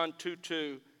 1 John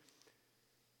 2:2.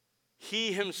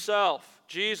 He Himself,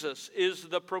 Jesus, is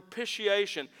the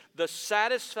propitiation, the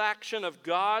satisfaction of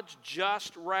God's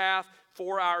just wrath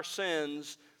for our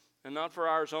sins, and not for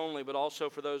ours only, but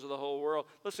also for those of the whole world.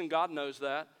 Listen, God knows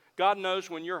that. God knows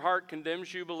when your heart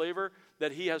condemns you, believer,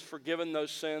 that He has forgiven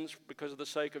those sins because of the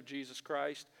sake of Jesus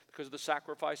Christ, because of the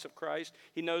sacrifice of Christ.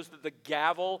 He knows that the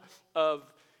gavel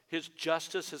of His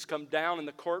justice has come down in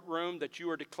the courtroom, that you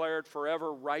are declared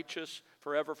forever righteous,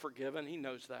 forever forgiven. He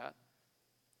knows that.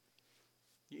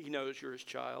 He knows you're His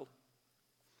child.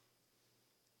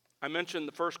 I mentioned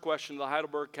the first question of the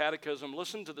Heidelberg Catechism.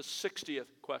 Listen to the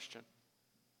 60th question.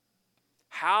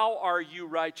 How are you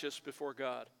righteous before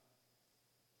God?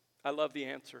 I love the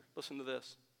answer. Listen to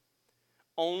this.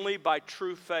 Only by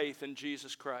true faith in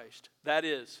Jesus Christ. That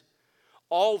is,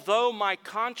 although my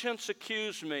conscience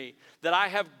accused me that I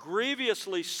have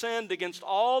grievously sinned against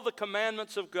all the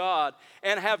commandments of God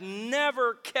and have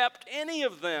never kept any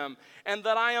of them, and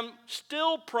that I am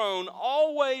still prone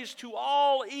always to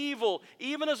all evil,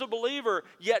 even as a believer,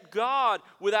 yet God,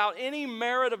 without any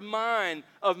merit of mine,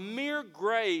 of mere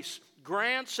grace,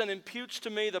 grants and imputes to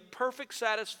me the perfect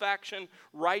satisfaction,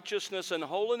 righteousness, and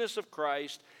holiness of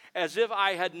Christ, as if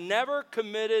I had never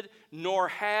committed nor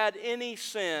had any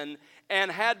sin, and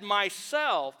had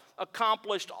myself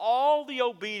accomplished all the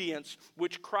obedience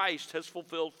which Christ has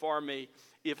fulfilled for me,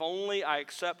 if only I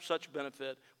accept such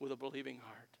benefit with a believing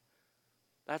heart.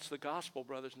 That's the gospel,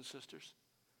 brothers and sisters.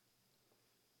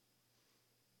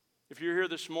 If you're here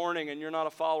this morning and you're not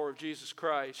a follower of Jesus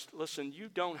Christ, listen, you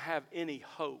don't have any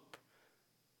hope.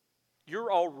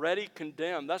 You're already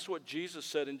condemned. That's what Jesus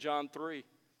said in John 3.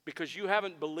 Because you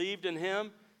haven't believed in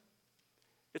Him,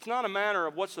 it's not a matter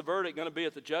of what's the verdict going to be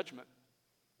at the judgment.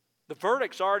 The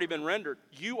verdict's already been rendered.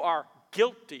 You are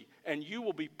guilty, and you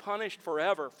will be punished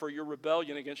forever for your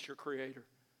rebellion against your Creator.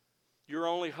 Your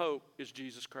only hope is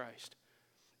Jesus Christ.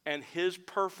 And His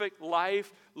perfect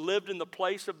life lived in the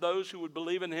place of those who would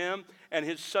believe in Him, and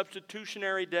His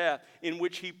substitutionary death in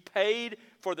which He paid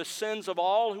for the sins of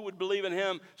all who would believe in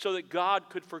Him so that God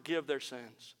could forgive their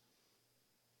sins.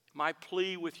 My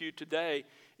plea with you today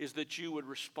is that you would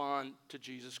respond to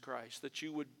Jesus Christ, that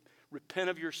you would repent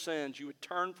of your sins, you would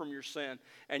turn from your sin,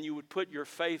 and you would put your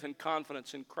faith and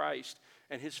confidence in Christ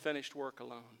and His finished work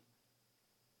alone.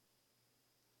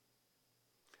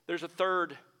 There's a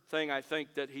third thing I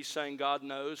think that he's saying God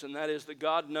knows, and that is that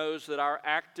God knows that our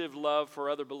active love for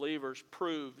other believers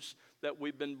proves that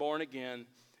we've been born again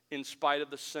in spite of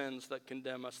the sins that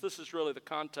condemn us. This is really the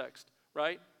context,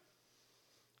 right?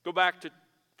 Go back to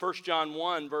 1 John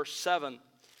 1, verse 7.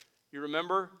 You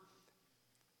remember?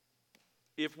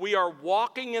 If we are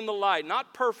walking in the light,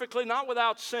 not perfectly, not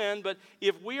without sin, but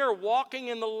if we are walking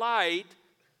in the light,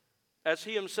 as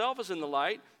He Himself is in the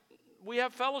light, we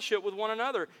have fellowship with one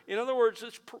another. In other words,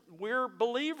 we're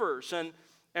believers, and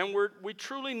we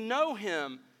truly know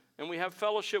Him, and we have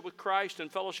fellowship with Christ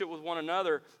and fellowship with one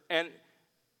another, and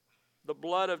the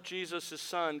blood of Jesus, His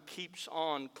Son, keeps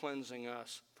on cleansing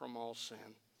us from all sin.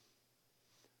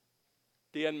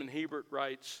 D. Edmond Hebert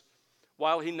writes,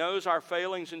 while He knows our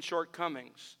failings and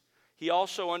shortcomings, He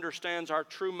also understands our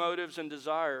true motives and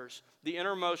desires, the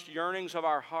innermost yearnings of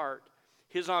our heart.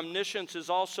 His omniscience is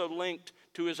also linked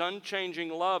to His unchanging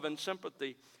love and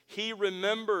sympathy. He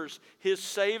remembers His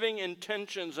saving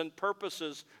intentions and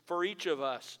purposes for each of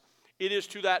us. It is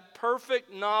to that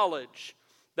perfect knowledge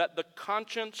that the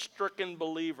conscience-stricken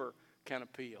believer can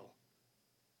appeal.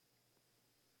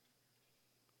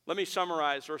 Let me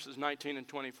summarize verses 19 and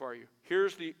 20 for you.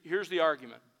 Here's the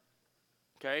argument.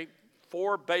 Okay?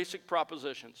 4 basic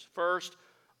propositions. First,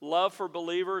 love for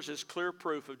believers is clear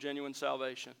proof of genuine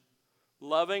salvation.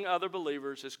 Loving other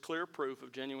believers is clear proof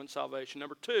of genuine salvation.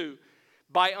 Number 2,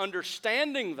 by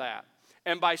understanding that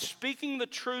and by speaking the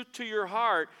truth to your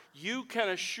heart, you can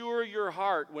assure your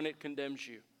heart when it condemns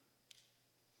you.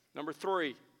 Number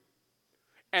 3,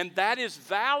 and that is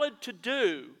valid to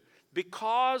do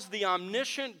because the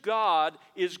omniscient God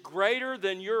is greater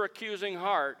than your accusing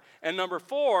heart. And number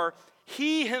 4,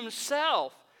 He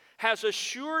Himself has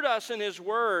assured us in His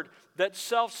Word that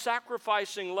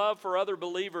self-sacrificing love for other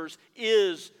believers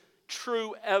is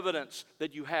true evidence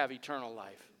that you have eternal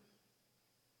life.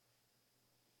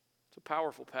 It's a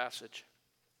powerful passage.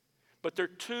 But there are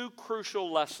 2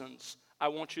 crucial lessons I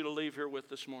want you to leave here with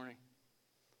this morning.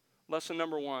 Lesson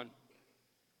number 1,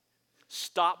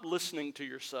 stop listening to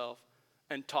yourself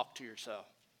and talk to yourself.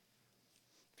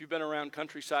 If you've been around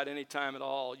Countryside any time at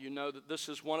all, you know that this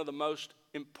is one of the most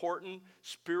important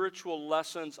spiritual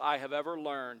lessons I have ever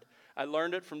learned. I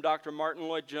learned it from Dr. Martin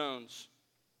Lloyd-Jones.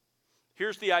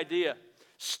 Here's the idea.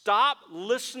 Stop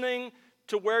listening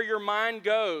to where your mind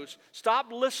goes.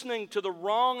 Stop listening to the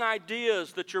wrong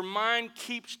ideas that your mind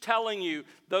keeps telling you,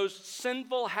 those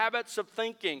sinful habits of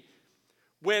thinking.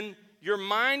 When your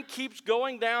mind keeps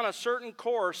going down a certain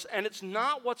course and it's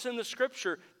not what's in the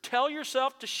Scripture, tell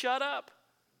yourself to shut up.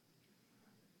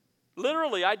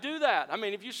 Literally, I do that. I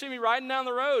mean, if you see me riding down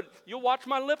the road, you'll watch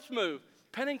my lips move.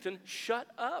 Pennington, shut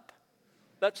up.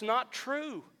 That's not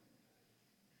true.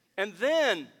 And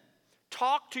then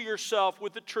talk to yourself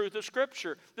with the truth of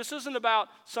Scripture. This isn't about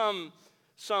some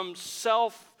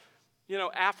self,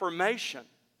 affirmation.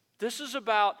 This is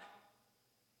about,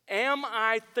 am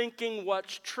I thinking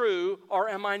what's true or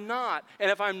am I not? And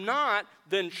if I'm not,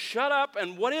 then shut up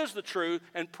and what is the truth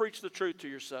and preach the truth to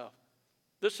yourself.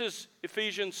 This is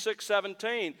Ephesians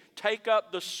 6:17. Take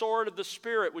up the sword of the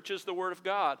Spirit, which is the Word of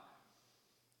God.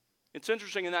 It's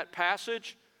interesting in that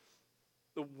passage,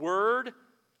 the word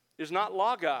is not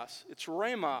logos, it's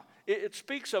rhema. It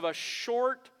speaks of a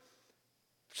short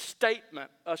statement,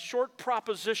 a short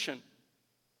proposition.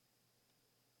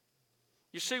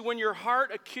 You see, when your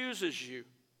heart accuses you,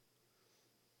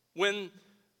 when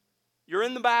you're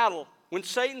in the battle, when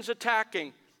Satan's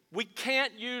attacking, we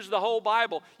can't use the whole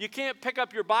Bible. You can't pick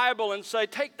up your Bible and say,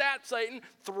 take that, Satan,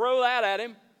 throw that at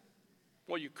him.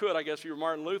 Well, you could, I guess, if you were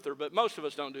Martin Luther, but most of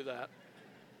us don't do that.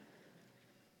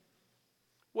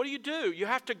 What do? You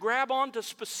have to grab onto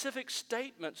specific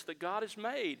statements that God has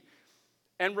made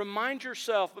and remind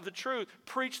yourself of the truth.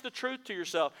 Preach the truth to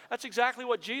yourself. That's exactly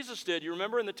what Jesus did. You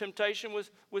remember in the temptation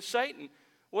with Satan?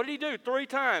 What did he do? 3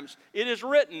 times. It is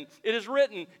written, it is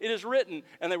written, it is written.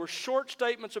 And they were short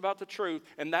statements about the truth,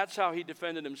 and that's how he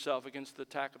defended himself against the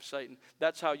attack of Satan.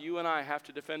 That's how you and I have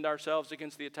to defend ourselves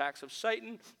against the attacks of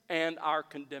Satan and our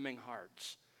condemning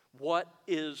hearts. What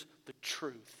is the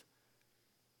truth?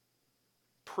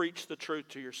 Preach the truth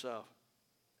to yourself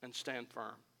and stand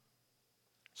firm.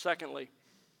 Secondly,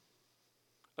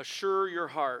 assure your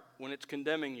heart when it's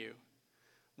condemning you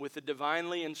with the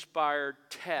divinely inspired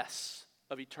tests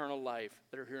of eternal life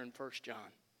that are here in 1 John.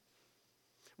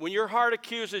 When your heart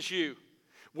accuses you,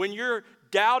 when you're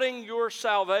doubting your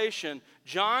salvation,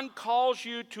 John calls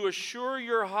you to assure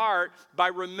your heart by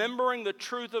remembering the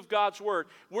truth of God's Word.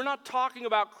 We're not talking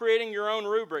about creating your own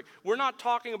rubric. We're not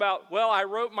talking about, well, I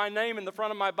wrote my name in the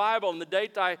front of my Bible and the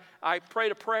date I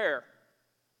prayed a prayer.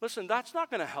 Listen, that's not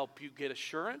going to help you get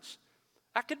assurance.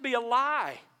 That could be a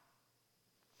lie.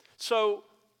 So,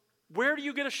 where do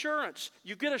you get assurance?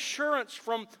 You get assurance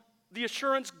from the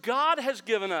assurance God has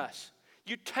given us.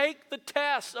 You take the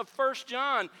tests of 1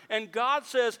 John, and God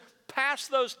says, pass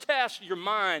those tests, you're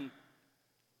mine.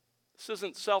 This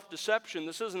isn't self-deception.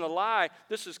 This isn't a lie.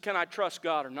 This is, can I trust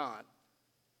God or not?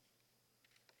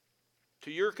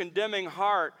 To your condemning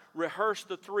heart, rehearse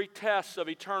the 3 tests of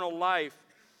eternal life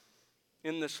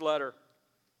in this letter.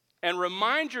 And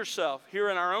remind yourself,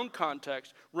 here in our own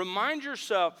context, remind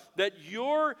yourself that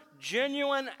your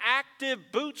genuine, active,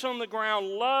 boots on the ground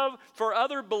love for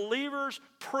other believers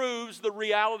proves the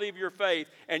reality of your faith.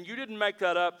 And you didn't make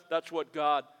that up. That's what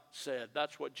God said.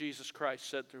 That's what Jesus Christ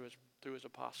said through his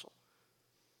apostle.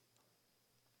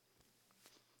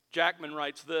 Jackman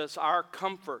writes this: our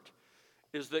comfort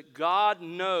is that God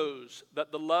knows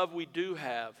that the love we do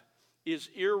have is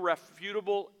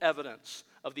irrefutable evidence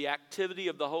of the activity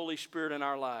of the Holy Spirit in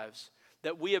our lives,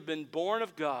 that we have been born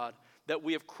of God, that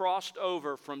we have crossed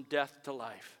over from death to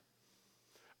life.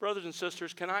 Brothers and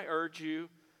sisters, can I urge you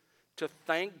to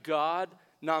thank God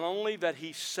not only that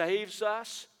He saves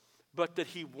us, but that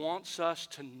He wants us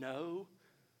to know,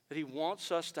 that He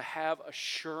wants us to have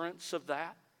assurance of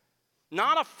that?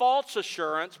 Not a false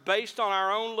assurance based on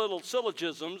our own little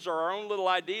syllogisms or our own little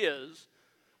ideas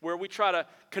where we try to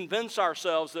convince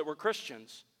ourselves that we're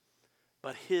Christians,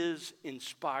 but His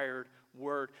inspired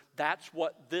Word. That's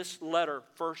what this letter,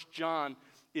 1 John,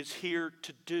 is here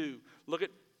to do. Look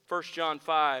at 1 John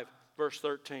 5, verse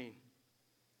 13.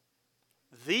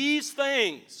 These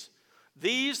things,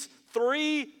 these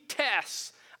 3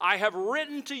 tests, I have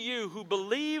written to you who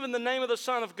believe in the name of the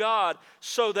Son of God,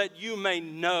 so that you may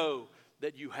know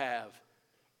that you have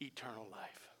eternal life.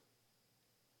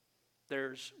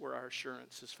 There's where our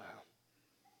assurance is found.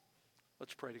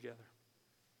 Let's pray together.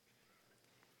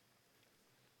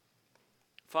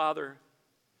 Father,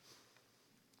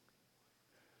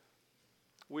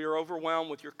 we are overwhelmed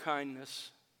with your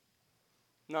kindness,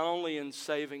 not only in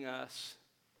saving us,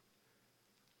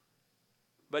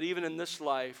 but even in this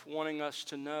life, wanting us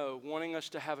to know, wanting us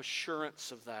to have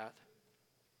assurance of that.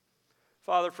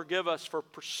 Father, forgive us for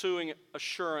pursuing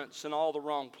assurance in all the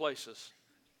wrong places.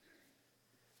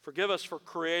 Forgive us for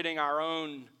creating our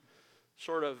own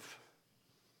sort of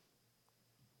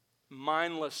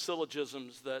mindless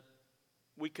syllogisms that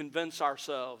we convince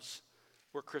ourselves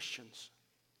we're Christians.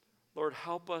 Lord,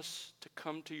 help us to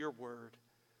come to your word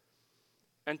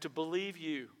and to believe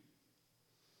you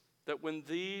that when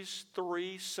these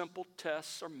 3 simple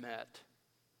tests are met,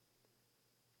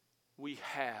 we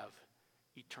have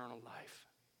eternal life.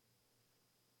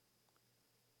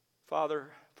 Father,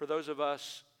 for those of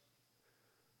us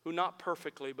who not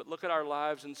perfectly, but look at our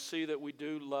lives and see that we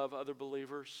do love other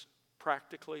believers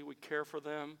practically, we care for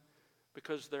them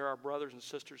because they're our brothers and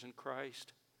sisters in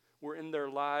Christ. We're in their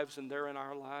lives and they're in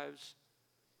our lives.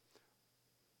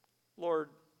 Lord,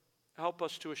 help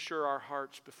us to assure our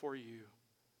hearts before you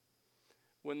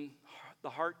when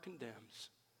the heart condemns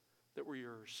that we're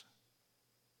yours.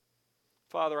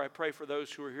 Father, I pray for those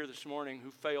who are here this morning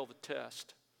who fail the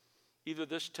test, either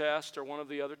this test or one of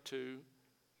the other two.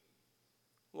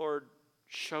 Lord,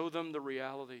 show them the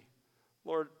reality.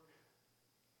 Lord,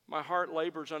 my heart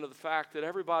labors under the fact that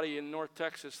everybody in North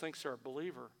Texas thinks they're a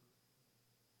believer.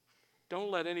 Don't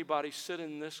let anybody sit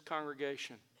in this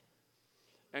congregation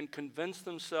and convince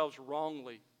themselves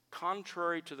wrongly,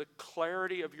 contrary to the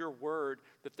clarity of your word,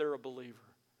 that they're a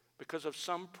believer because of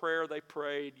some prayer they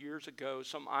prayed years ago,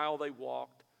 some aisle they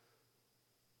walked.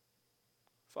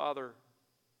 Father,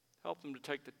 help them to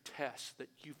take the tests that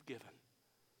you've given.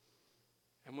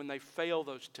 And when they fail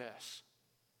those tests,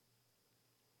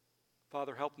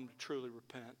 Father, help them to truly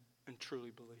repent and truly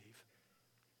believe.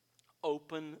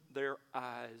 Open their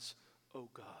eyes, O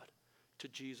God, to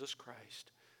Jesus Christ,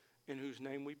 in whose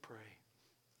name we pray.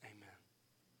 Amen.